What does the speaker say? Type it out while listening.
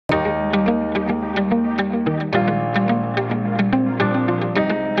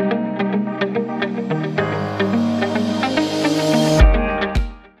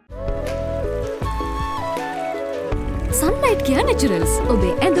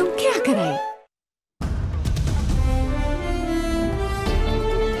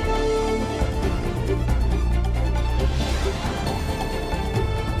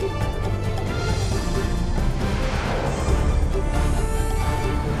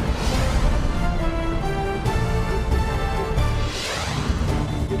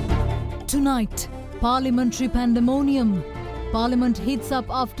Tonight, parliamentary pandemonium. Parliament heats up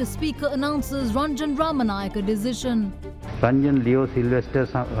after Speaker announces Ranjan Ramanayaka decision. Ranjan Leo Sylvester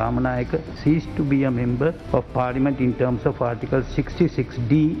Ramanayaka ceased to be a member of Parliament in terms of Article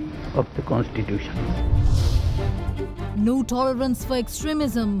 66D of the Constitution. No tolerance for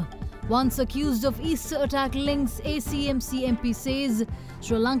extremism. Once accused of Easter attack links, ACMC MP says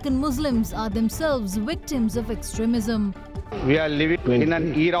Sri Lankan Muslims are themselves victims of extremism. We are living in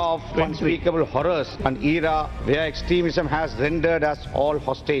an era of unspeakable horrors, an era where extremism has rendered us all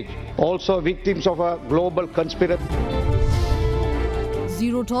hostage, also victims of a global conspiracy.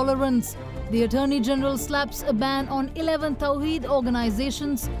 Zero tolerance. The Attorney General slaps a ban on 11 Tawheed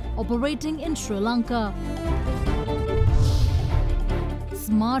organizations operating in Sri Lanka.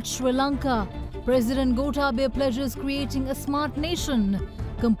 Smart Sri Lanka. President Gotabaya pledges creating a smart nation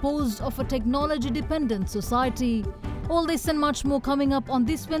composed of a technology-dependent society. All this and much more coming up on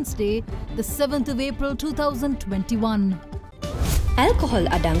this Wednesday, the 7th of April 2021. Alcohol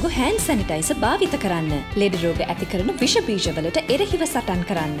adangu hand sanitizer භාවිත කරන්න. ලෙඩ රෝග ඇති කරන විෂ බීජවලට එරෙහිව සටන්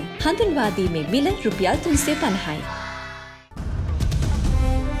කරන්න. හඳුන්වා දීමේ මිල රුපියල් 350යි.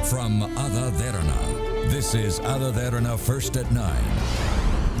 From AdaDerana, this is AdaDerana First at 9.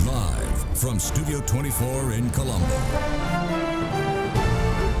 Live from Studio 24 in Colombo.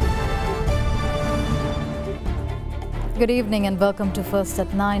 Good evening and welcome to First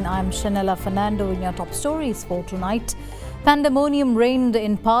at 9. I'm Shanella Fernando in your top stories for tonight. Pandemonium reigned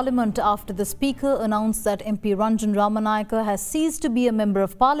in Parliament after the Speaker announced that MP Ranjan Ramanayaka has ceased to be a Member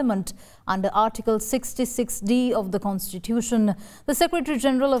of Parliament under Article 66D of the Constitution. The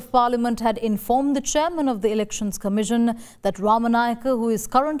Secretary-General of Parliament had informed the Chairman of the Elections Commission that Ramanayaka, who is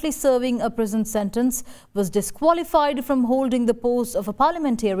currently serving a prison sentence, was disqualified from holding the post of a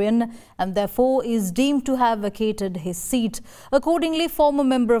parliamentarian and therefore is deemed to have vacated his seat. Accordingly, former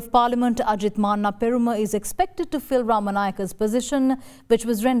Member of Parliament Ajit Manna Peruma is expected to fill Ramanayaka's position, which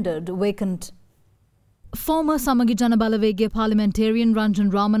was rendered vacant. Former Samagi Jana Balawegaya parliamentarian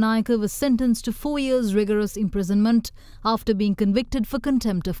Ranjan Ramanayaka was sentenced to 4 years rigorous imprisonment after being convicted for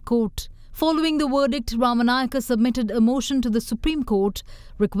contempt of court. Following the verdict, Ramanayaka submitted a motion to the Supreme Court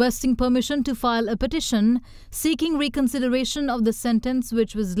requesting permission to file a petition seeking reconsideration of the sentence,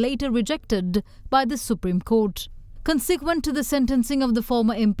 which was later rejected by the Supreme Court. Consequent to the sentencing of the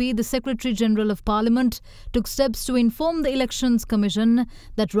former MP, the Secretary-General of Parliament took steps to inform the Elections Commission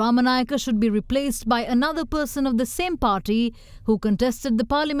that Ramanayaka should be replaced by another person of the same party who contested the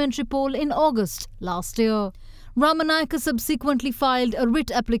parliamentary poll in August last year. Ramanayaka subsequently filed a writ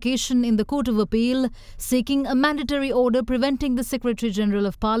application in the Court of Appeal seeking a mandatory order preventing the Secretary-General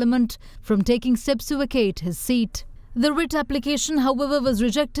of Parliament from taking steps to vacate his seat. The writ application, however, was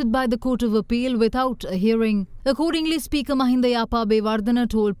rejected by the Court of Appeal without a hearing. Accordingly, Speaker Mahinda Yapa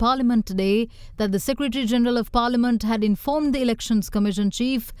told Parliament today that the Secretary-General of Parliament had informed the Elections Commission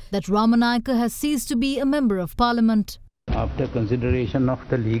Chief that Ramanayaka has ceased to be a Member of Parliament. After consideration of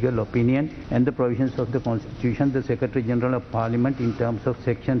the legal opinion and the provisions of the Constitution, the Secretary-General of Parliament, in terms of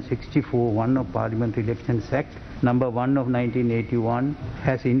Section 64(1) of Parliamentary Elections Act, number 1 of 1981,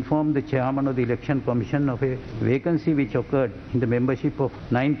 has informed the Chairman of the Election Commission of a vacancy which occurred in the membership of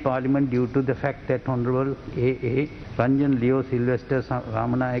 9th Parliament due to the fact that Honourable A.A. Ranjan Leo Sylvester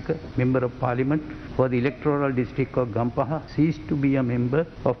Ramanayaka, Member of Parliament for the electoral district of Gampaha, ceased to be a Member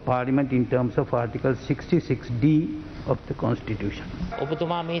of Parliament in terms of Article 66D of the Constitution.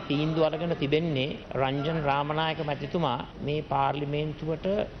 ඔබතුමා මේ තීන්දුව අරගෙන තිබෙන්නේ රංජන් රාමනායක මැතිතුමා මේ පාර්ලිමේන්තුවට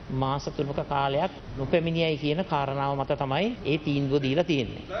මාස 3ක කාලයක් නොපැමිණියයි කියන කාරණාව මත තමයි ඒ තීන්දුව දීලා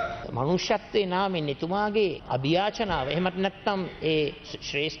තියෙන්නේ. මනුෂ්‍යත්වයේ නාමයෙන් එතුමාගේ අභියාචනාව එහෙමත් නැත්නම් ඒ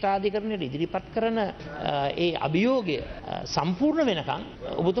ශ්‍රේෂ්ඨාධිකරණයට ඉදිරිපත් කරන ඒ අභියෝගය සම්පූර්ණ වෙනකන්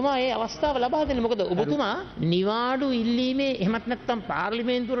ඔබතුමා ඒ අවස්ථාව ලබා දෙන්න. මොකද ඔබතුමා නිවාඩු ඉල්ලීමේ එහෙමත් නැත්නම්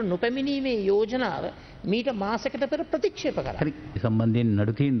පාර්ලිමේන්තුවට නොපැමිණීමේ යෝජනාව මීට මාසයකට පෙර ප්‍රතික්ෂේප කරා. හරි. සම්බන්ධයෙන්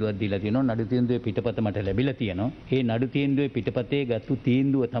නඩු තීන්දුවක් දීලා තියෙනවා. නඩු තීන්දුවේ පිටපත මට ලැබිලා තියෙනවා. ඒ නඩු තීන්දුවේ පිටපතේ ගත්තු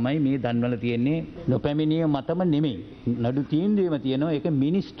තීන්දුව තමයි මේ දන්වල තියෙන්නේ. නොපැමිණිය මතම නෙමෙයි. නඩු තීන්දුවේම තියෙනවා ඒක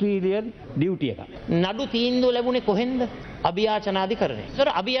මිනිස්ට්‍රීලියල් ඩියුටි එකක්. නඩු තීන්දුව ලැබුණේ කොහෙන්ද? අභියාචනාධිකරණය. ඒතර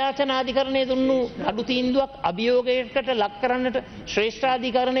අභියාචනාධිකරණය දුන්නු නඩු තීන්දුවක් අභියෝගයකට ලක් කරන්නට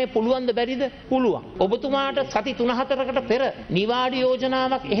ශ්‍රේෂ්ඨාධිකරණය පුළුවන්ද බැරිද? පුළුවන්. ඔබතුමාට සති 3-4කට පෙර නිවාඩු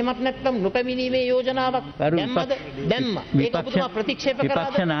යෝජනාවක් එහෙමත් නැත්නම් නොපැමිණීමේ යෝජනාවක් දැම්ම. ඒක ඔබතුමා ප්‍රතික්ෂේප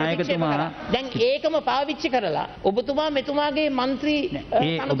කරාද? විපක්ෂ නායකතුමා දැන් ඒකම පාවිච්චි කරලා ඔබතුමා මෙතුමාගේ മന്ത്രി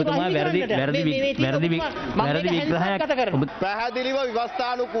ඔබතුමා වැරදි විග්‍රහයක් පැහැදිලිව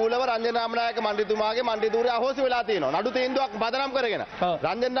විවස්ථානුකූලව රංජන රාමනායක මණ්ඩිතුමාගේ මණ්ඩි ධූරය අහෝසි වෙලා තියෙනවා. නඩු තීන්දුවක් බදනම් කරගෙන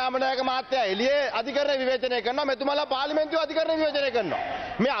රංජන් රාමනායක මහත්තයා එළියේ අධිකරණ විවේචනය කරනවා මෙතුමාලා පාර්ලිමේන්තුව අධිකරණ විවේචනය කරනවා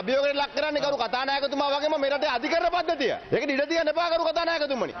මේ අභියෝගයට ලක් කරන්නේ කරු කතානායකතුමා වගේම මේ රටේ අධිකරණ පද්ධතිය ඒකට ඉඩ තියන්න එපා කරු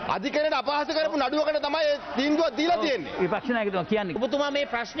කතානායකතුමනි අධිකරණයට අපහාස කරපු නඩුවකට තමයි තීන්දුව දීලා තියෙන්නේ විපක්ෂ නායකතුමා කියන්නේ ඔබතුමා මේ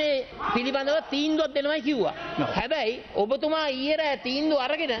ප්‍රශ්නේ පිළිබඳව තීන්දුවක් දෙනවයි කිව්වා හැබැයි ඔබතුමා ඊයේ රෑ තීන්දුව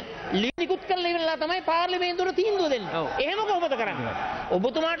අරගෙන ලිඛිත කරලා ඉවරලා තමයි පාර්ලිමේන්තුවට තීන්දුව දෙන්නේ එහෙම කොහොමද කරන්නේ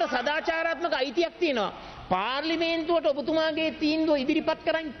ඔබතුමාට සදාචාරාත්මක අයිතියක් තියෙනවා පාර්ලිමේන්තුවට ඔබතුමාගේ තීන්දුව ඉදිරිපත්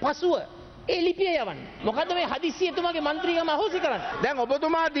කරන් පසුව ඒ ලිපිය යවන්න. මොකද්ද මේ හදිස්සිය එතුමාගේ മന്ത്രിකම අහෝසි කරන්නේ? දැන්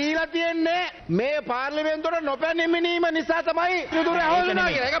ඔබතුමා දීලා තියෙන්නේ මේ පාර්ලිමේන්තුවට නොපැමිණීම නිසා තමයි යුතුයර අහෝසි කරනවා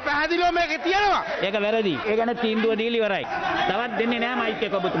කියලා. ඒක පැහැදිලිව මේකේ තියෙනවා. ඒක වැරදි. ඒ ගැන තීන්දුව දීලා ඉවරයි. තවත් දෙන්නේ නැහැ මයික්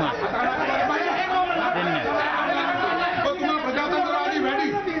එක ඔබතුමා. දෙන්නේ නැහැ. ඔබතුමා ප්‍රජාතන්ත්‍රවාදී වැඩි.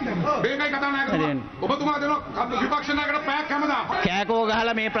 මේකයි කතා නැහැ. ඔබතුමා දෙන විපක්ෂ නායකට පැයක් හැමදාම කෑකෝ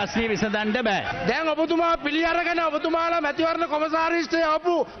ගහලා මේ ප්‍රශ්නේ විසඳන්න බෑ. දැන් ඔබතුමා පිළි අරගෙන ඔබතුමාලා මැතිවරණ කොමසාරිස්ටේ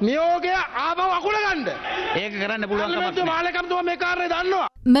ආපු නියෝගය ආපහු අකුල ගන්න. ඒක කරන්න පුළුවන් කමක් නැහැ. මාලකම්තුමා මේ කාර්යය දන්නවා.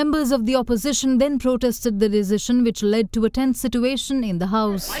 Members of the opposition then protested the decision, which led to a tense situation in the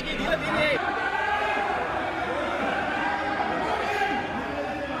House.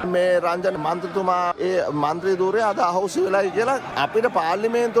 මේ රංජන මන්ත්‍රීතුමා ඒ මන්ත්‍රී ධූරය අද අහෝසි වෙලයි කියලා අපිට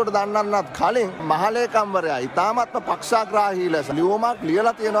පාර්ලිමේන්තුවට දන්නන්නත් කලින් මහලේකම්වරයා ඉතාමත්ම පක්ෂාග්‍රාහී ලෙස ලියුමක්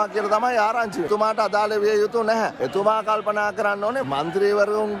ලියලා තියෙනවා කියලා තමයි ආරංචි. එතුමාට අදාළ විය යුතු නැහැ. එතුමා කල්පනා කරන්න ඕනේ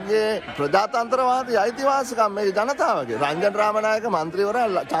මන්ත්‍රීවරුන්ගේ ප්‍රජාතන්ත්‍රවාදී අයිතිවාසිකම් මේ ජනතාවගේ. රංජන රාමනායක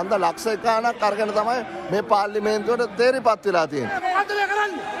මන්ත්‍රීවරයා ඡන්ද ලක්ෂ ගණනක් අරගෙන තමයි මේ පාර්ලිමේන්තුවට තේරිපත් වෙලා තියෙන්නේ. මොකද මේ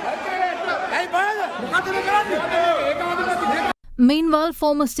කරන්නේ? ඇයි බලන්න? මොකද මේ කරන්නේ? Meanwhile,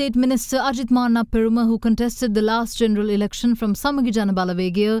 former State Minister Ajit Manna Peruma, who contested the last general election from Samagijana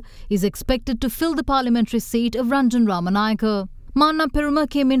Balavegia, is expected to fill the parliamentary seat of Ranjan Ramanayaka. Manna Peruma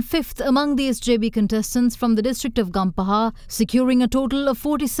came in fifth among the SJB contestants from the district of Gampaha, securing a total of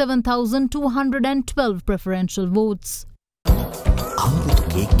 47,212 preferential votes.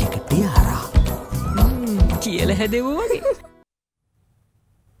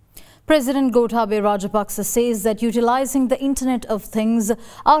 President Gotabaya Rajapaksa says that utilizing the Internet of Things,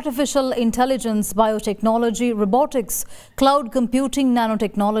 artificial intelligence, biotechnology, robotics, cloud computing,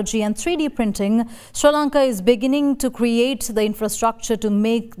 nanotechnology and 3D printing, Sri Lanka is beginning to create the infrastructure to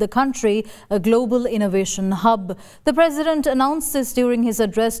make the country a global innovation hub. The President announced this during his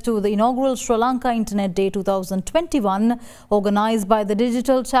address to the inaugural Sri Lanka Internet Day 2021, organized by the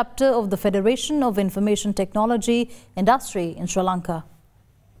digital chapter of the Federation of Information Technology Industry in Sri Lanka.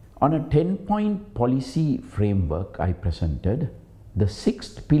 On a 10-point policy framework I presented, the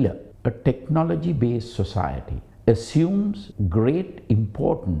sixth pillar, a technology-based society, assumes great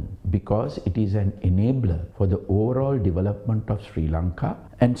importance because it is an enabler for the overall development of Sri Lanka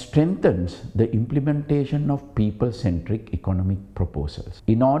and strengthens the implementation of people-centric economic proposals.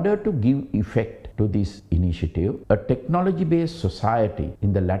 In order to give effect to this initiative, a technology-based society,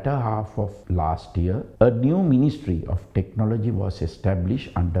 in the latter half of last year, a new Ministry of Technology was established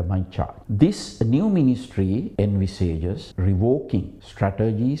under my charge. This new ministry envisages revoking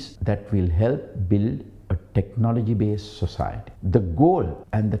strategies that will help build a technology-based society. The goal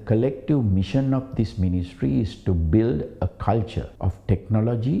and the collective mission of this ministry is to build a culture of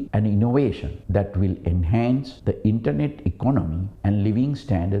technology and innovation that will enhance the internet economy and living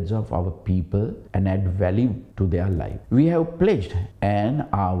standards of our people and add value to their life. We have pledged and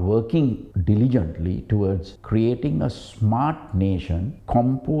are working diligently towards creating a smart nation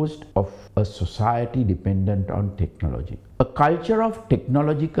composed of a society dependent on technology. A culture of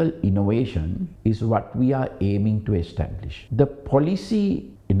technological innovation is what we are aiming to establish. The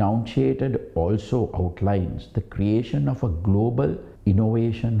policy enunciated also outlines the creation of a global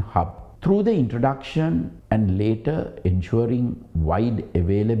innovation hub through the introduction and later ensuring wide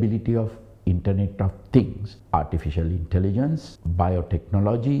availability of Internet of Things, artificial intelligence,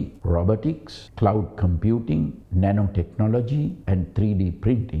 biotechnology, robotics, cloud computing, nanotechnology and 3D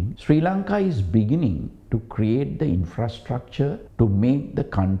printing. Sri Lanka is beginning to create the infrastructure to make the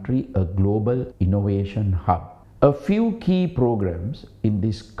country a global innovation hub. A few key programs in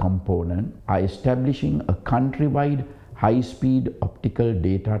this component are establishing a countrywide high-speed optical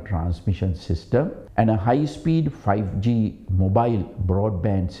data transmission system and a high-speed 5G mobile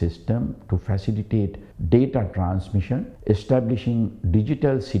broadband system to facilitate data transmission, establishing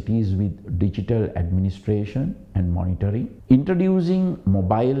digital cities with digital administration and monitoring, introducing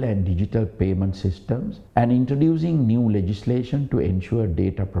mobile and digital payment systems, and introducing new legislation to ensure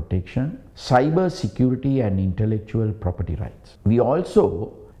data protection, cyber security and intellectual property rights. We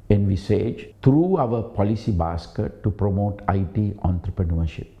also envisage through our policy basket to promote IT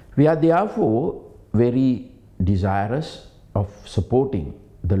entrepreneurship. We are therefore very desirous of supporting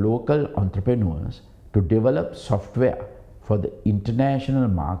the local entrepreneurs to develop software for the international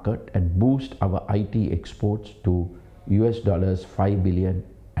market and boost our IT exports to $5 billion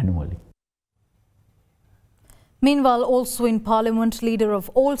annually. Meanwhile, also in Parliament, leader of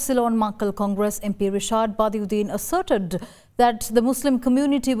All Ceylon Makal Congress MP Rishad Badiuddin asserted that the Muslim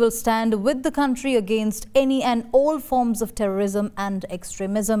community will stand with the country against any and all forms of terrorism and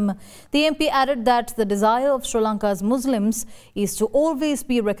extremism. The MP added that the desire of Sri Lanka's Muslims is to always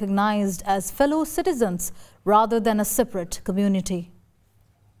be recognized as fellow citizens rather than a separate community.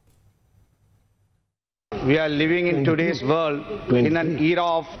 We are living in today's world in an era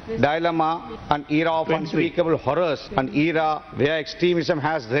of dilemma, an era of unspeakable horrors, an era where extremism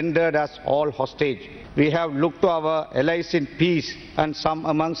has rendered us all hostage. We have looked to our allies in peace, and some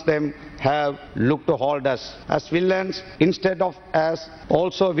amongst them have looked to hold us as villains instead of as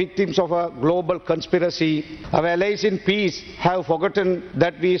also victims of a global conspiracy. Our allies in peace have forgotten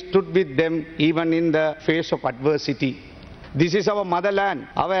that we stood with them even in the face of adversity. This is our motherland.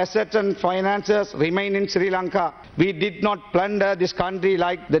 Our assets and finances remain in Sri Lanka. We did not plunder this country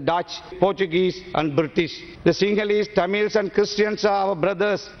like the Dutch, Portuguese and British. The Sinhalese, Tamils and Christians are our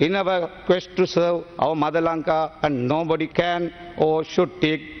brothers in our quest to serve our mother Lanka, and nobody can or should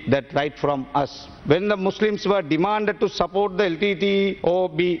take that right from us. When the Muslims were demanded to support the LTTE or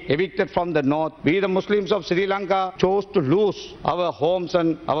be evicted from the north, we the Muslims of Sri Lanka chose to lose our homes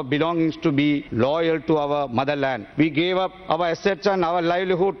and our belongings to be loyal to our motherland. We gave up our assets and our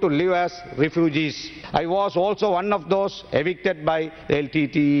livelihood to live as refugees. I was also one of those evicted by the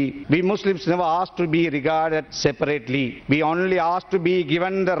LTTE. We Muslims never asked to be regarded separately. We only asked to be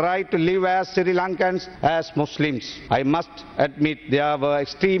given the right to live as Sri Lankans, as Muslims. I must admit there were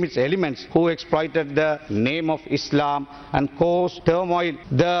extremist elements who exploited the name of Islam and caused turmoil.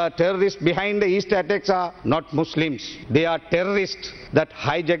 The terrorists behind the East attacks are not Muslims. They are terrorists that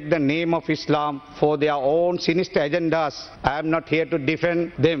hijack the name of Islam for their own sinister agendas. I am not here to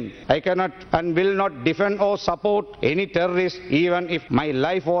defend them. I cannot and will not defend or support any terrorist even if my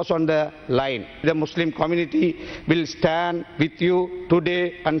life was on the line. The Muslim community will stand with you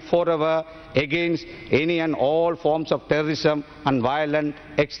today and forever against any and all forms of terrorism and violent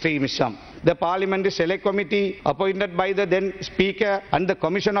extremism. The Parliamentary Select Committee appointed by the then Speaker and the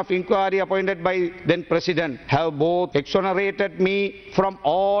Commission of Inquiry appointed by then President have both exonerated me from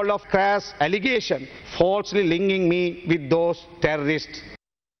all of crass allegations falsely linking me with those terrorists.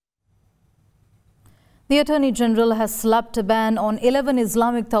 The Attorney General has slapped a ban on 11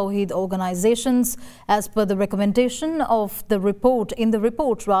 Islamic Tawheed organizations as per the recommendation of the report,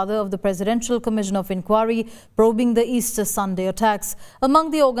 of the Presidential Commission of Inquiry probing the Easter Sunday attacks.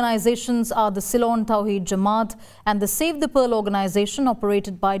 Among the organizations are the Ceylon Tawheed Jamaat and the Save the Pearl organization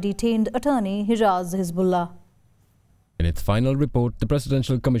operated by detained attorney Hijaz Hizbullah. In its final report, the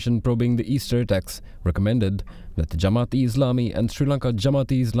Presidential Commission probing the Easter attacks recommended that the Jamaat-e-Islami and Sri Lanka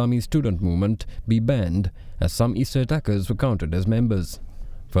Jamaat-e-Islami student movement be banned, as some Easter attackers were counted as members.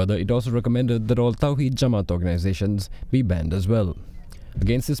 Further, it also recommended that all Tawheed Jamaat organizations be banned as well.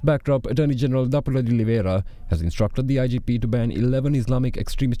 Against this backdrop, Attorney General Dapula de Oliveira has instructed the IGP to ban 11 Islamic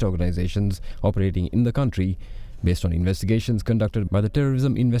extremist organizations operating in the country, based on investigations conducted by the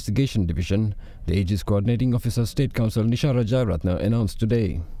Terrorism Investigation Division, the Aegis Coordinating Officer State Counsel Nishara Jairatna announced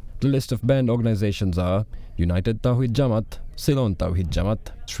today. The list of banned organizations are United Tawheed Jamaat, Ceylon Tawheed Jamaat,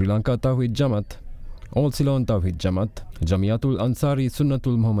 Sri Lanka Tawheed Jamaat, All Ceylon Tawheed Jamaat, Jamiatul Ansari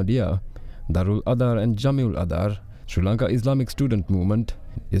Sunnatul Muhammadiyah, Darul Adar and Jamiul Adar, Sri Lanka Islamic Student Movement,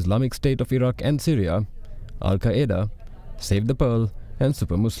 Islamic State of Iraq and Syria, Al-Qaeda, Save the Pearl and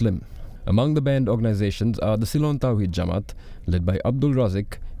Super Muslim. Among the banned organizations are the Ceylon Tawheed Jamaat, led by Abdul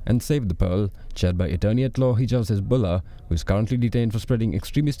Razik, and Save the Pearl, chaired by Attorney-at-Law Hijaz Hizbullah, who is currently detained for spreading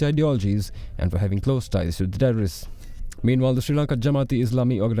extremist ideologies and for having close ties to the terrorists. Meanwhile, the Sri Lanka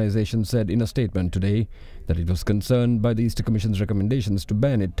Jamaat-e-Islami organization said in a statement today that it was concerned by the Easter Commission's recommendations to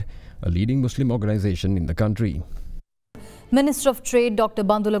ban it, a leading Muslim organization in the country. Minister of Trade Dr.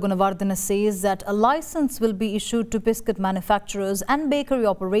 Bandula Gunawardena says that a license will be issued to biscuit manufacturers and bakery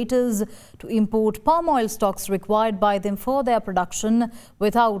operators to import palm oil stocks required by them for their production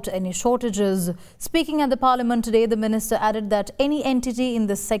without any shortages. Speaking at the Parliament today, the minister added that any entity in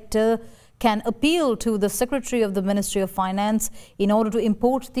this sector can appeal to the Secretary of the Ministry of Finance in order to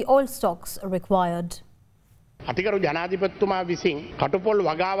import the oil stocks required. අතිකරු ජනාධිපතිතුමා විසින් කටුපොල්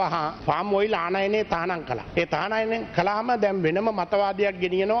වගාව හා farm oil ආනයනයේ තහනම් කළා. ඒ තහනයන කළාම දැන් වෙනම මතවාදයක්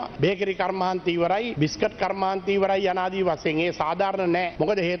ගෙනියනවා බේකරි කර්මාන්ත ඉවරයි, බිස්කට් කර්මාන්ත ඉවරයි යනාදී වශයෙන්. ඒ සාධාරණ නෑ.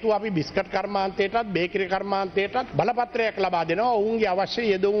 මොකද හේතුව අපි බිස්කට් කර්මාන්තයටත් බේකරි කර්මාන්තයටත් බලපත්‍රයක් ලබා දෙනවා. ඔවුන්ගේ අවශ්‍ය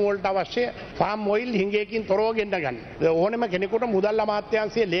යෙදවුම් වලට අවශ්‍ය ෆාම් ඔයිල් හිඟයකින් තොරව ගෙන්න ගන්න. ඕනෑම කෙනෙකුට මුදල්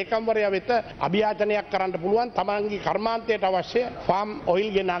අමාත්‍යාංශයේ ලේකම්වරයා වෙත අභියාචනයක් කරන්න පුළුවන් තමන්ගේ කර්මාන්තයට අවශ්‍ය ෆාම් ඔයිල්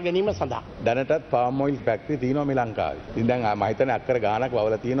ගෙනා ගැනීම සඳහා. දැනටත් ෆාම් ඔයිල් ෆැක්ටරි තියෙනවා මේ ලංකාවේ. ඉතින් දැන් මම හිතන්නේ අක්කර ගාණක්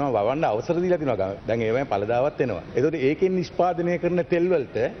වවලා තියෙනවා, වවන්න අවසර දීලා තියෙනවා. දැන් ඒවෙන් පළදාවත් එනවා. ඒතකොට ඒකෙන් නිෂ්පාදනය කරන තෙල්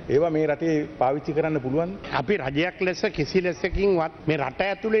වලට ඒවා මේ රටේ පාවිච්චි කරන්න පුළුවන්. අපි රජයක් ලෙස කිසි ලෙසකින්වත් මේ රට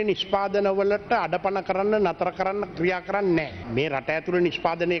ඇතුලේ නිෂ්පාදන වලට අඩපණ කරන්න නතර කරන්න ක්‍රියා කරන්නේ නැහැ. මේ රට ඇතුලේ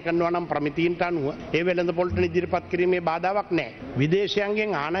නිෂ්පාදනය කරනවා නම් ප්‍රමිතීන්ට අනුව ඒ වෙළඳ පොළට ඉදිරිපත් කිරීමේ බාධාවක් නැහැ.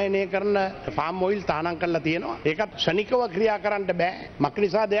 විදේශයන්ගෙන් ආනයනය කරන ෆාම් ඔයිල් තහනම් කරලා තියෙනවා. ඒකත් ශනිකව ක්‍රියා කරන්න බෑ.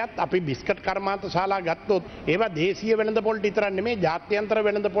 මක්නිසා දෙයක් අපි බිස්කට් කර්මාන්ත ශාලා ගත්තොත් ඒවා දේශීය වෙළඳ පොළට විතරක් නෙමෙයි ජාත්‍යන්තර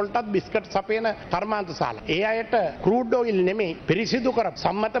වෙළඳ පොළටත් බිස්කට් සපයන කර්මාන්ත ශාලා. ඒ අයට ක්‍රූඩ් ඔයිල් නෙමෙයි පිරිසිදු කර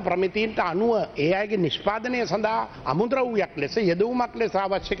සම්මත ප්‍රමිතීන්ට අනුව ඒ අයගේ නිෂ්පාදනය සඳහා අමුද්‍රව්‍යයක් ලෙස යෙදවුමක් ලෙස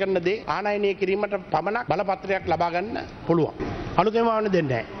අවශ්‍ය කරන දේ ආනයනය කිරීමට පමණක් බලපත්‍රයක් ලබා ගන්න පුළුවන්. අලුතෙන්ම වන්න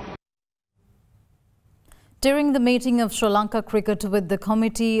දෙන්නේ නැහැ. During the meeting of Sri Lanka Cricket with the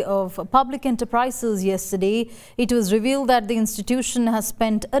Committee of Public Enterprises yesterday, it was revealed that the institution has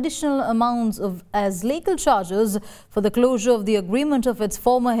spent additional amounts as legal charges for the closure of the agreement of its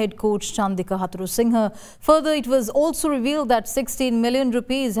former head coach Chandika Hathurusinghe. Further, it was also revealed that 16 million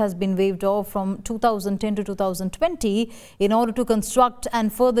rupees has been waived off from 2010 to 2020 in order to construct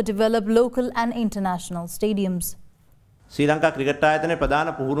and further develop local and international stadiums. Sri Lanka cricket ආයතනයේ ප්‍රධාන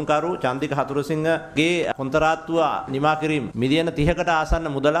පුහුණුකරු චන්දික හතුරුසිංහගේ කොන්තරාත්තුව නිමා කිරීම මිලියන 30කට ආසන්න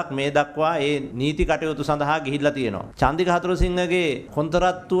මුදලක් මේ දක්වා ඒ නීති කටයුතු සඳහා ගිහිල්ලා තියෙනවා. චන්දික හතුරුසිංහගේ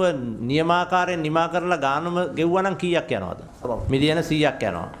කොන්තරාත්තුව නියමාකාරයෙන් නිමා කරලා ගානම ගෙවුවා නම් කීයක් යනවද? මිලියන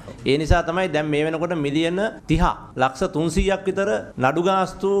 100ක් යනවා. ඒ නිසා තමයි දැන් මේ වෙනකොට මිලියන 30 ලක්ෂ 300ක් විතර නඩු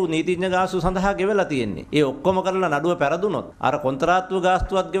ගාස්තු නීතිඥ ගාස්තු සඳහා ගෙවලා තියෙන්නේ. ඒ ඔක්කොම කරලා නඩුව පෙරදුනොත් අර කොන්තරාත්තුව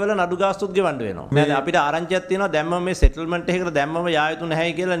ගාස්තුවත් ගෙවලා නඩු ගාස්තුත් ගෙවන්න වෙනවා. දැන් අපිට ආරංචියක් තියෙනවා දැන්ම මේ සෙටල්මන්ට් එකකට දැම්මම යා යුතු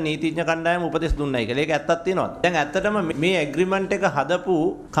නැහැයි කියලා නීතිඥ කණ්ඩායම උපදෙස් දුන්නයි කියලා. ඒක ඇත්තක් තියෙනවා. දැන් ඇත්තටම මේ ඇග්‍රීමන්ට් එක හදපු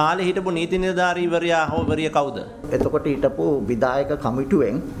කාලේ හිටපු නීති නිලධාරීවරයා හොවරිය කවුද? එතකොට හිටපු විධායක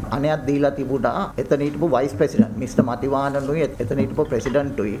කමිටුවෙන් අනයක් දීලා තිබුණා. එතන හිටපු වයිස් ප්‍රෙසිඩන්ට් මිස්ටර් මතිවානනුයි එතන හිටපු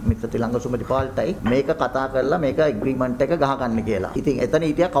ප්‍රෙසිඩන්ට්ුයි මිස්ටර් තිලංග සුමතිපාල්ටයි මේක කතා කරලා මේක ඇග්‍රීමන්ට් එක ගහගන්න කියලා. ඉතින් එතන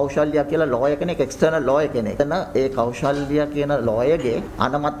හිටියා කෞශල්‍ය කියලා ලෝයර් කෙනෙක් එක්ස්ටර්නල් ලෝයර් කෙනෙක්. එතන ඒ කෞශල්‍ය කියන ලෝයර්ගේ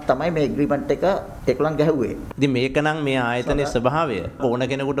අනමත් තමයි මේ ඇග්‍රීමන්ට් එක ඒකලන් ගැහුවේ. ඉතින් මේක නම් මේ ආයතනයේ ස්වභාවය ඕන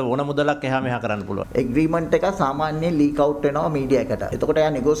කෙනෙකුට ඕන මුදලක් එහා මෙහා කරන්න පුළුවන්. ඇග්‍රීමන්ට් එක සාමාන්‍යයෙන් ලීක් අවුට් වෙනවා මීඩියා එකට. එතකොට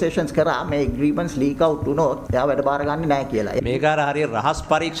එයා නෙගෝෂියේෂන්ස් කරා මේ ඇග්‍රීමන්ට්ස් ලීක් අවුට් වුණොත් එයා වැඩ බාර ගන්නේ නැහැ කියලා. මේක අර හරිය රහස්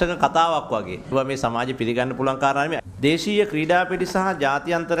පරීක්ෂක කතාවක් වගේ. ඒවා මේ සමාජෙ පිළිගන්න පුළුවන් කාරණා නෙමෙයි. දේශීය ක්‍රීඩා පිටි සහ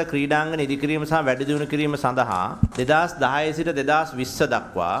ජාත්‍යන්තර ක්‍රීඩාංගන ඉදිකිරීම සහ වැඩි දියුණු කිරීම සඳහා 2010 සිට 2020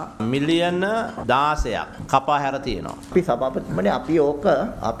 දක්වා මිලියන 16ක් කපා හැර තියෙනවා. අපි සභාපතිතුමනි අපි ඕක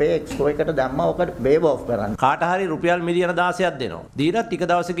අපේ එක්ස්පෝ එකට දැම්මා ඕක වේව් ඔෆ් කරන්න. කාට හරි රුපියල් මිලියන 16ක් දෙනවා. දීලා ටික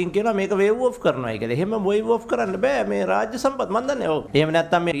දවසකින් කියනවා මේක වේව් ඔෆ් කරනවා කියලා. එහෙම වේව් ඔෆ් කරන්න බෑ මේ රාජ්‍ය සම්පත් මන් දන්නේ. ඔව්. එහෙම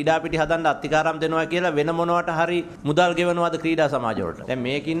නැත්නම් මේ ක්‍රීඩා පිටි හදන්න අත්තිකාරම් දෙනවා කියලා වෙන මොනවට හරි මුදල් ගෙවනවාද ක්‍රීඩා සමාජ වලට. දැන්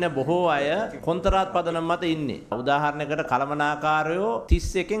මේක ඉන්න බොහෝ අය කොන්තරාත් පදනම් මත ඉන්නේ. උදාහරණයකට කලමනාකාරයෝ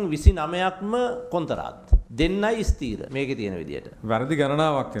 31න් 29ක්ම කොන්තරාත්. දෙන්නයි ස්ථීර මේකේ තියෙන විදියට. වැරදි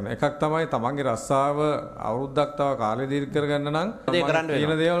ගණනාවක් වෙන. එකක් තමයි තමන්ගේ රස්සාව අවුරුද්දක් තව කාලය දීර්ඝ කරගන්න නම්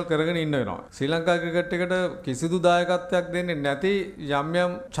තියෙන දේවල් කරගෙන ඉන්න වෙනවා. ශ්‍රී ලංකා ක්‍රිකට් එකට කිසිදු දායකත්වයක් දෙන්නේ නැති යම්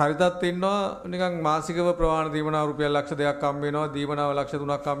යම් චරිතත් ඉන්නවා. නිකන් මාසිකව ප්‍රවාහන දීමනාව රුපියල් ලක්ෂ 2ක් හම්බ වෙනවා. දීමනාව ලක්ෂ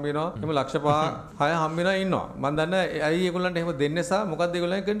 3ක් හම්බ වෙනවා. එහෙම ලක්ෂ 5 6 හම්බ වෙනවා ඉන්නවා. මම දන්නේ ඇයි ඒගොල්ලන්ට එහෙම දෙන්නේ සහ මොකක්ද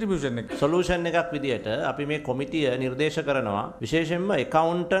ඒගොල්ලන්ගේ කන්ට්‍රිබියුෂන් එක. සොලියුෂන් එකක් විදියට අපි මේ කොමිටිය නිර්දේශ කරනවා. විශේෂයෙන්ම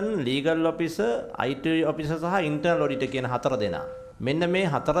accountant, legal officer, IT officer සහ internal auditor කියන 4 දෙනා. මෙන්න මේ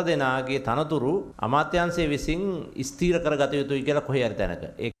 4 දෙනාගේ තනතුරු අමාත්‍යාංශයේ විසින් ස්ථීර කරගත යුතුයි කියලා කොහේ හරි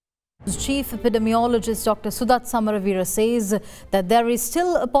තැනක. Chief Epidemiologist Dr. Sudat Samaravira says that there is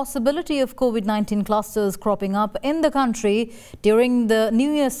still a possibility of COVID-19 clusters cropping up in the country during the New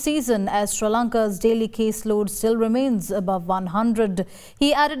Year season as Sri Lanka's daily caseload still remains above 100.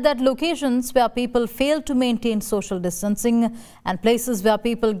 He added that locations where people fail to maintain social distancing and places where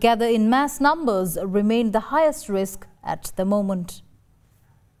people gather in mass numbers remain the highest risk at the moment.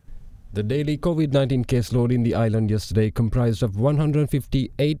 The daily COVID-19 caseload in the island yesterday comprised of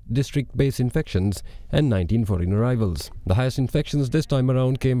 158 district-based infections and 19 foreign arrivals. The highest infections this time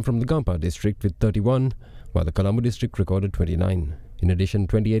around came from the Gampa district with 31, while the Colombo district recorded 29. In addition,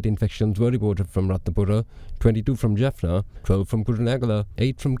 28 infections were reported from Ratnapura, 22 from Jaffna, 12 from Kurunegala,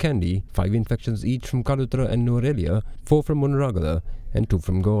 8 from Kandy, 5 infections each from Kalutra and Nuwara, 4 from Munragala and 2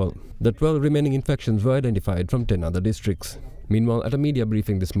 from Goal. The 12 remaining infections were identified from 10 other districts. Meanwhile, at a media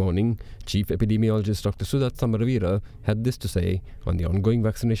briefing this morning, Chief Epidemiologist Dr. Sudat Samaravira had this to say on the ongoing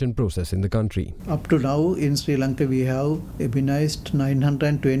vaccination process in the country. Up to now in Sri Lanka we have immunized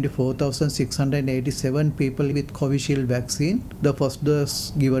 924,687 people with Covishield vaccine. The first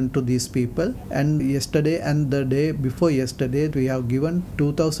dose given to these people, and yesterday and the day before yesterday we have given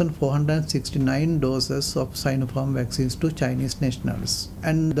 2,469 doses of Sinopharm vaccines to Chinese nationals.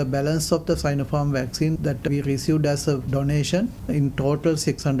 And the balance of the Sinopharm vaccine that we received as a donation, in total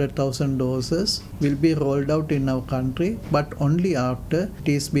 600,000 doses, will be rolled out in our country, but only after it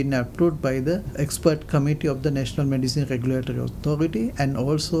is been approved by the expert committee of the National Medicine Regulatory Authority and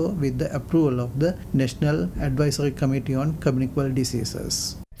also with the approval of the National Advisory Committee on Communicable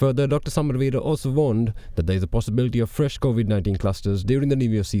Diseases. Further, Dr. Samaravira also warned that there is a possibility of fresh COVID-19 clusters during the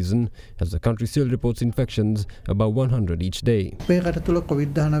New Year season, as the country still reports infections above 100 each day. අපේ රට තුළ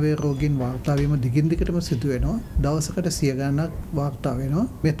COVID-19 රෝගීන් වාර්තා වීම දිගින් දිගටම සිදු වෙනවා. දවසකට 100 ගණනක් වාර්තා වෙනවා.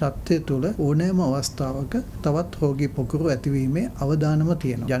 මේ තත්ත්වය තුළ ඕනෑම අවස්ථාවක තවත් රෝගී පොකුරු ඇතිවීමේ අවදානම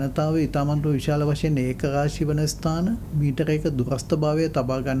තියෙනවා. ජනතාව ඉතාමත් විශාල වශයෙන් ඒකරාශී වන ස්ථාන, මීටරයක දුරස්ථභාවය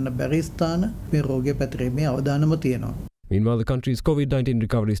තබා ගන්න බැරි ස්ථාන මේ රෝගය පැතිරීමේ අවදානම තියෙනවා. Meanwhile, the country's COVID-19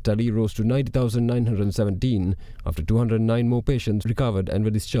 recovery study rose to 90,917 after 209 more patients recovered and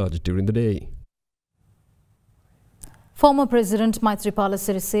were discharged during the day. Former President Maithripala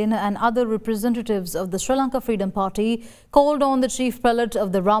Sirisena and other representatives of the Sri Lanka Freedom Party called on the chief prelate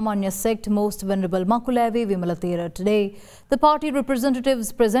of the Ramanya sect, Most Venerable Makulave Vimala Thera today. The party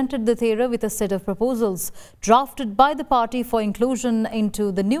representatives presented the Thera with a set of proposals drafted by the party for inclusion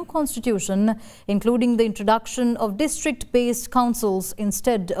into the new constitution, including the introduction of district-based councils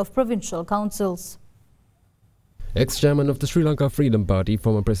instead of provincial councils. Ex-chairman of the Sri Lanka Freedom Party,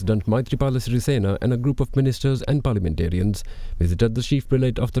 former President Maithripala Sirisena and a group of ministers and parliamentarians visited the chief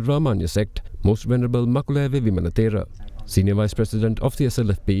prelate of the Ramanya sect, Most Venerable Makulave Vimala Thera. Senior Vice President of the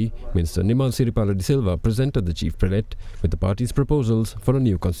SLFP, Minister Nimal Siripala de Silva, presented the chief prelate with the party's proposals for a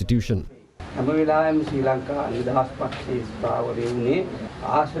new constitution. හැම වෙලාවෙම ශ්‍රී ලංකා නිදහස් පක්ෂයේ ස්ථාවරය වුණේ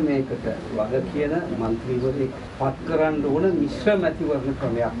ආසනයකට වග කියන മന്ത്രിවරයෙක් පත් කරන්න ඕන මිශ්‍ර මැතිවරණ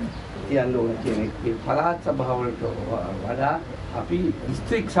ක්‍රමයක් තියන්න ඕන කියන එක. පළාත් සභාවලට වඩා අපි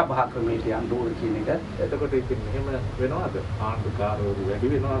දිස්ත්‍රික් සභා ක්‍රමයට යන්න ඕන කියන එක. එතකොට ඉතින් මෙහෙම වෙනවද? ආණ්ඩුකාරවරු වැඩි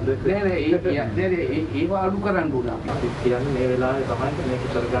වෙනවද? නෑ ඒව අඩු කරන්න ඕන අපි. කියන්නේ මේ වෙලාවේ තමයි මේක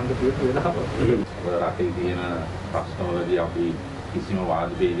කරගන්න තියෙන වෙලාව. රටේ තියෙන ප්‍රශ්නවලදී අපි කිසිම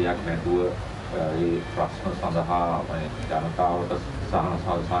වාද වේදයක් නැතුව ඒ ප්‍රශ්න සඳහා ජනතාවට සහන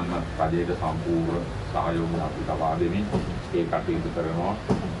සල්සන්න රජයට සම්පූර්ණ සහයෝගය අපි ලබා දෙමින් ඒ කටයුතු කරනවා.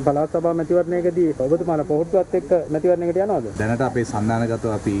 පළාත් සභා මැතිවරණයකදී ඔබතුමාලා පොහොට්ටුවත් එක්ක මැතිවරණයකට යනවද? දැනට අපේ සන්නානගතව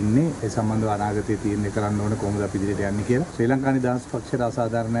අපි ඉන්නේ ඒ සම්බන්ධව අනාගතයේ තීරණය කරන්න ඕන කොහොමද අපි ඉදිරියට යන්නේ කියලා. ශ්‍රී ලංකා නිදහස් පක්ෂයට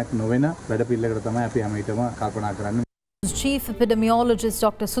අසාධාරණයක් නොවන වැඩපිළිවෙලකට තමයි අපි හැම විටම කල්පනා කරන්නේ. Chief Epidemiologist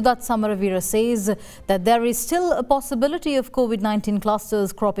Dr. Sudat Samaravira says that there is still a possibility of COVID-19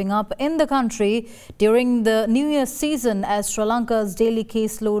 clusters cropping up in the country during the New Year season, as Sri Lanka's daily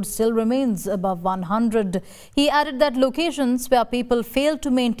caseload still remains above 100. He added that locations where people fail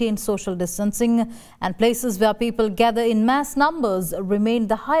to maintain social distancing and places where people gather in mass numbers remain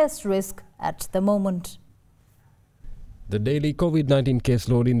the highest risk at the moment. The daily COVID-19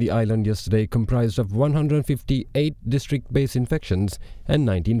 caseload in the island yesterday comprised of 158 district-based infections and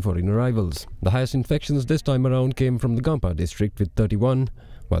 19 foreign arrivals. The highest infections this time around came from the Gampa district with 31,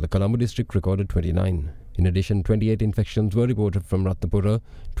 while the Colombo district recorded 29. In addition, 28 infections were reported from Ratnapura,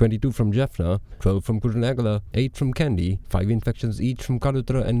 22 from Jaffna, 12 from Kurunegala, 8 from Kandy, 5 infections each from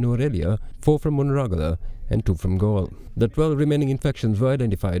Kalutra and Nuwara, 4 from Munragala and 2 from Goal. The 12 remaining infections were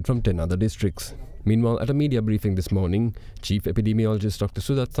identified from 10 other districts. Meanwhile, at a media briefing this morning, Chief Epidemiologist Dr.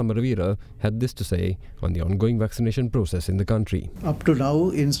 Sudat Samaravira had this to say on the ongoing vaccination process in the country. Up to now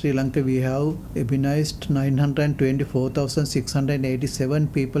in Sri Lanka we have immunized 924,687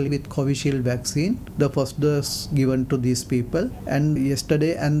 people with Covishield vaccine. The first dose given to these people, and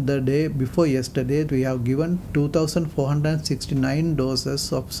yesterday and the day before yesterday we have given 2,469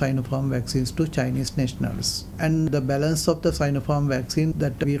 doses of Sinopharm vaccines to Chinese nationals. And the balance of the Sinopharm vaccine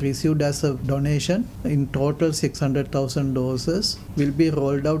that we received as a donation, in total 600,000 doses, will be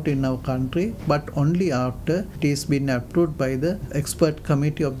rolled out in our country, but only after it is been approved by the expert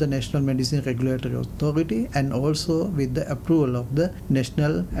committee of the National Medicine Regulatory Authority and also with the approval of the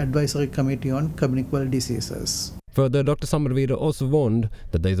National Advisory Committee on Communicable Diseases. Further, Dr. Samaraveera also warned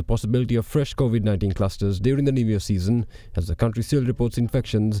that there is a possibility of fresh COVID-19 clusters during the New Year season, as the country still reports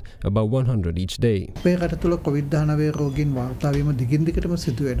infections above 100 each day. අපේ රට තුළ COVID-19 රෝගීන් වාර්තා වීම දිගින් දිගටම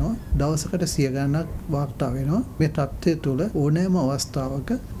සිදු වෙනවා. දවසකට 100 ගණනක් වාර්තා වෙනවා. මේ තත්ත්වය තුළ ඕනෑම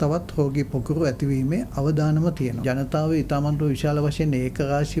අවස්ථාවක තවත් රෝගී පොකුරු ඇතිවීමේ අවදානම තියෙනවා. ජනතාව ඉතාමත් විශාල වශයෙන්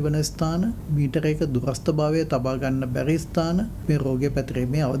ඒකරාශී වන ස්ථාන, මීටරයක දුරස්ථභාවය තබා ගන්න බැරි ස්ථාන මේ රෝගය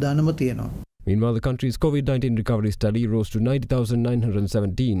පැතිරීමේ අවදානම තියෙනවා. Meanwhile, the country's COVID-19 recovery study rose to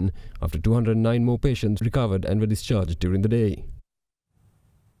 90,917 after 209 more patients recovered and were discharged during the day.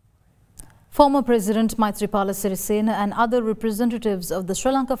 Former President Maithripala Sirisena and other representatives of the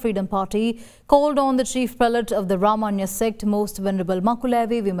Sri Lanka Freedom Party called on the chief prelate of the Ramanya sect, Most Venerable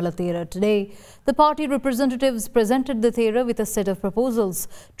Makulavi Vimala Thera today. The party representatives presented the Thera with a set of proposals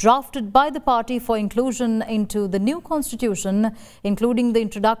drafted by the party for inclusion into the new constitution, including the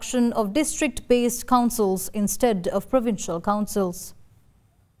introduction of district-based councils instead of provincial councils.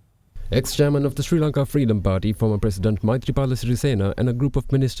 Ex-chairman of the Sri Lanka Freedom Party, former President Maithripala Sirisena and a group of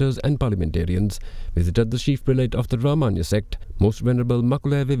ministers and parliamentarians visited the chief prelate of the Ramanya sect, Most Venerable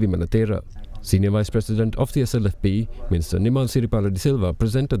Makulavi Vimala Thera. Senior Vice President of the SLFP, Minister Nimal Siripala de Silva,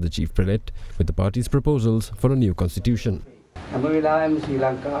 presented the chief prelate with the party's proposals for a new constitution. හැම වෙලාවෙම ශ්‍රී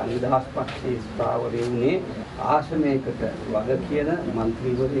ලංකා නිදහස් පක්ෂයේ ස්ථාවරය වුණේ ආසනයකට වග කියන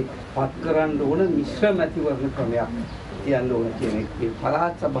മന്ത്രിවරයෙක් පත් කරන්න ඕන මිශ්‍ර මැතිවරණ ක්‍රමයක් තියන්න ඕන කියන එක.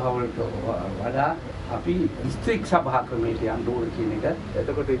 පළාත් සභාවලට වඩා අපි දිස්ත්‍රික් සභා ක්‍රමයට යන්න ඕන කියන එක.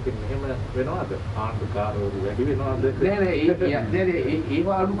 එතකොට ඉතින් මෙහෙම වෙනවද? ආණ්ඩුකාරවරු වැඩි වෙනවද? නෑ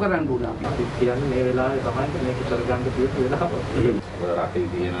ඒව අඩු කරන්න ඕන අපි. කියන්නේ මේ වෙලාවේ තමයි මේක කරගන්න තියෙන වෙලාව. රටේ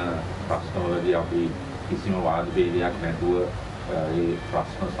තියෙන ප්‍රශ්නවලදී අපි කිසිම වාද භේදයක් නැතුව ඒ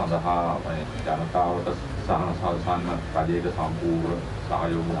ප්‍රශ්න සඳහා ජනතාවට සහන සල්සන්න රජයට සම්පූර්ණ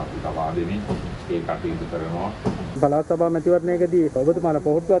සහයෝගය අපි ලබා දෙමින් ඒ කටයුතු කරනවා. පළාත් සභා මැතිවරණයකදී ඔබතුමාලා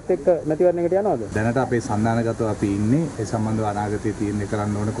පොහොට්ටුවත් එක්ක මැතිවරණයකට යනවද? දැනට අපේ සන්දානගතව අපි ඉන්නේ ඒ සම්බන්ධව අනාගතයේ තීරණය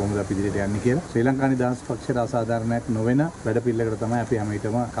කරන්න ඕන කොහොමද අපි ඉදිරියට යන්නේ කියලා. ශ්‍රී ලංකා නිදහස් පක්ෂයට අසාධාරණයක් නොවන වැඩපිළිවෙලකට තමයි අපි හැම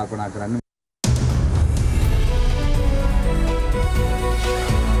විටම කල්පනා කරන්නේ.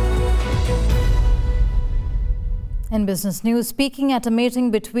 In business news, speaking at a meeting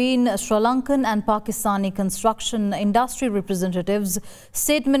between Sri Lankan and Pakistani construction industry representatives,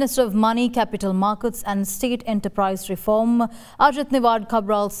 State Minister of Money, Capital Markets and State Enterprise Reform, Ajit Niwad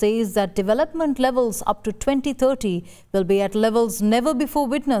Kabral, says that development levels up to 2030 will be at levels never before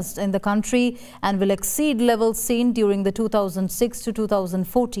witnessed in the country and will exceed levels seen during the 2006 to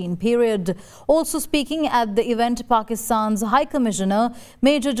 2014 period. Also speaking at the event, Pakistan's High Commissioner,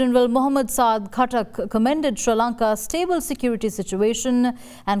 Major General Mohammad Saad Khattak, commended Sri Lanka's stable security situation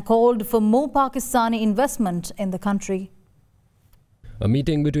and called for more Pakistani investment in the country. A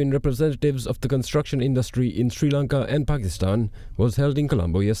meeting between representatives of the construction industry in Sri Lanka and Pakistan was held in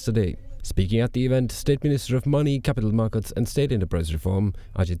Colombo yesterday. Speaking at the event, State Minister of Money, Capital Markets and State Enterprise Reform,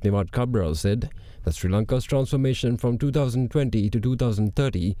 Ajit Niwad Kabral, said that Sri Lanka's transformation from 2020 to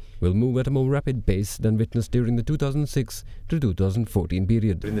 2030 will move at a more rapid pace than witnessed during the 2006 to 2014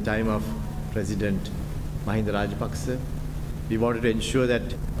 period. During the time of President Mahinda Rajapaksa, we wanted to ensure that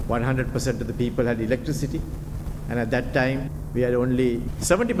 100% of the people had electricity, and at that time we had only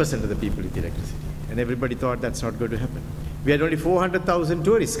 70% of the people with electricity, and everybody thought that's not going to happen. We had only 400,000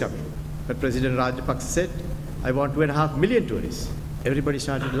 tourists coming, but President Rajapaksa said, I want 2.5 million tourists. Everybody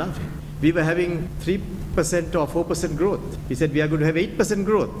started laughing. We were having 3% or 4% growth. He said, we are going to have 8%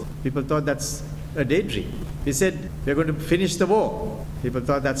 growth. People thought that's a daydream. He said, we are going to finish the war. People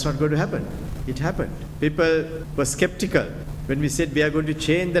thought that's not going to happen. It happened. People were skeptical when we said we are going to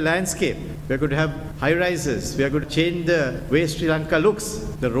change the landscape. We are going to have high-rises. We are going to change the way Sri Lanka looks.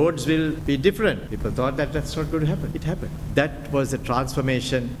 The roads will be different. People thought that that's not going to happen. It happened. That was the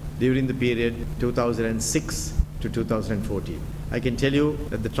transformation during the period 2006 to 2014. I can tell you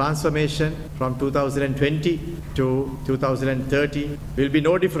that the transformation from 2020 to 2030 will be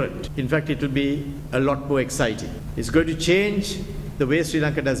no different. In fact, it will be a lot more exciting. It's going to change the way Sri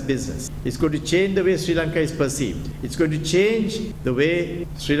Lanka does business. It's going to change the way Sri Lanka is perceived. It's going to change the way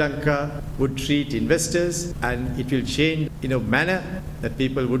Sri Lanka would treat investors, and it will change in a manner that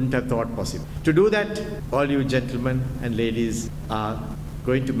people wouldn't have thought possible. To do that, all you gentlemen and ladies are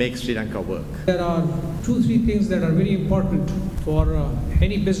going to make Sri Lanka work. There are 2-3 things that are very important for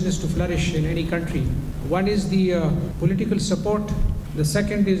any business to flourish in any country. One is the political support. The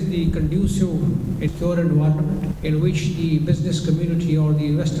second is the conducive and secure environment in which the business community or the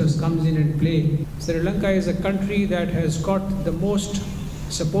investors comes in and play. Sri Lanka is a country that has got the most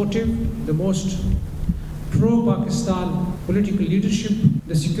supportive, the most pro-Pakistan political leadership.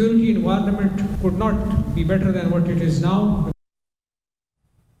 The security environment could not be better than what it is now.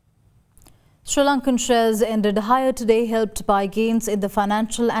 Sri Lankan shares ended higher today, helped by gains in the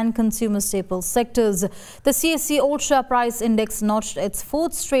financial and consumer staples sectors. The CSE All-Share Price Index notched its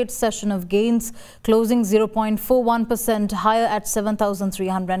fourth straight session of gains, closing 0.41% higher at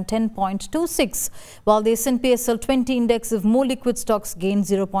 7,310.26, while the S&P SL 20 index of more liquid stocks gained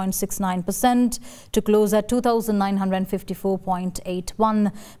 0.69% to close at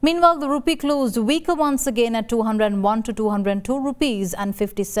 2,954.81. Meanwhile, the rupee closed weaker once again at 201 to 202 rupees and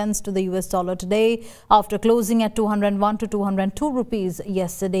 50 cents to the US dollar today, after closing at 201 to 202 rupees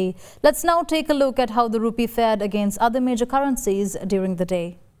yesterday. Let's now take a look at how the rupee fared against other major currencies during the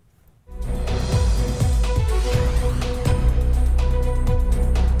day.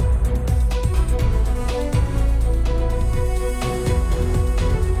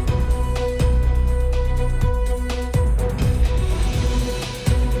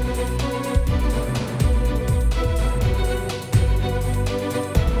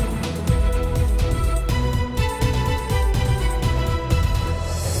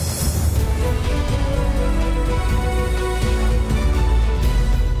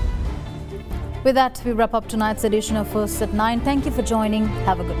 With that, we wrap up tonight's edition of First at 9. Thank you for joining.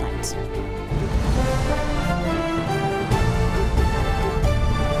 Have a good night.